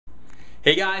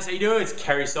Hey guys, how you doing? It's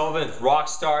Kerry Sullivan with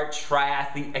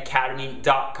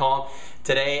RockstarTriathleteAcademy.com.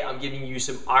 Today I'm giving you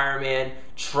some Ironman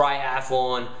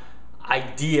Triathlon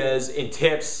ideas and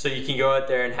tips so you can go out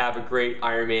there and have a great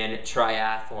Ironman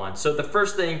Triathlon. So the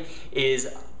first thing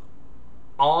is,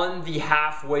 on the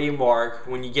halfway mark,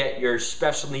 when you get your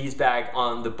special needs bag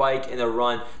on the bike and the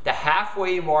run, the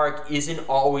halfway mark isn't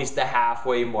always the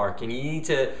halfway mark, and you need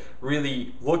to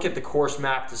really look at the course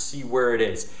map to see where it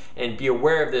is and be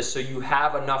aware of this so you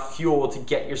have enough fuel to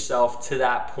get yourself to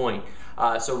that point.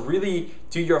 So really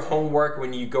do your homework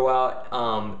when you go out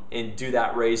and do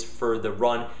that race for the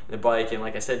run and the bike, and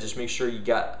like I said, just make sure you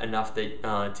got enough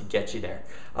to get you there.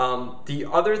 The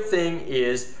other thing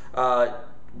is,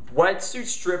 wetsuit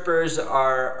strippers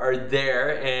are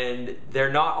there, and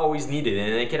they're not always needed,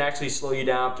 and they can actually slow you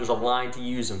down if there's a line to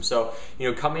use them. So,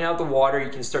 coming out of the water, you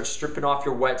can start stripping off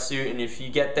your wetsuit, and if you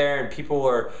get there and people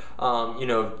are,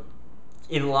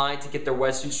 in line to get their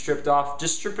wetsuit stripped off,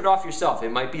 just strip it off yourself.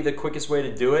 It might be the quickest way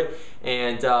to do it,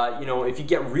 and if you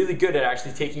get really good at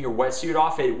actually taking your wetsuit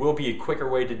off, it will be a quicker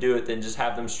way to do it than just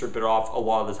have them strip it off a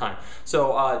lot of the time.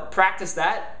 So practice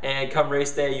that, and come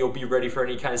race day, you'll be ready for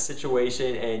any kind of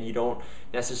situation, and you don't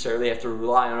necessarily have to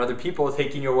rely on other people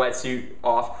taking your wetsuit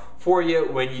off for you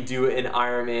when you do an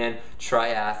Ironman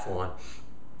Triathlon.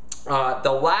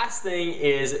 The last thing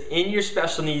is, in your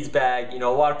special needs bag, a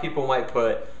lot of people might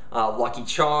put Lucky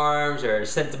Charms or a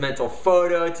sentimental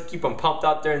photo to keep them pumped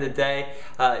up during the day.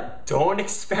 Don't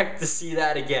expect to see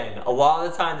that again. A lot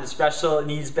of the time the special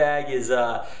needs bag is,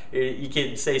 you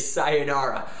can say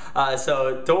sayonara.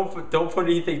 So don't put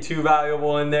anything too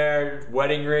valuable in there,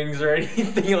 wedding rings or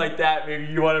anything like that. Maybe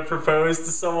you want to propose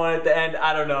to someone at the end,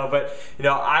 I don't know. But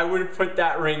I would put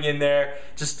that ring in there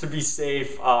just to be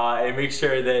safe and make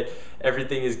sure that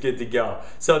everything is good to go.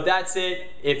 So that's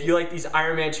it. If you like these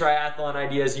Ironman Triathlon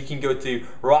ideas, you can go to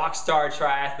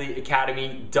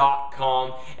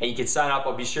RockstarTriathleteAcademy.com and you can sign up.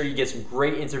 I'll be sure you get some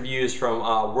great interviews from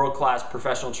world-class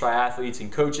professional triathletes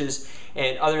and coaches.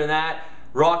 And other than that,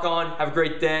 rock on, have a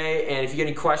great day, and if you get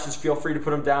any questions, feel free to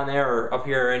put them down there or up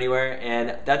here or anywhere.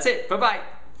 And that's it. Bye-bye.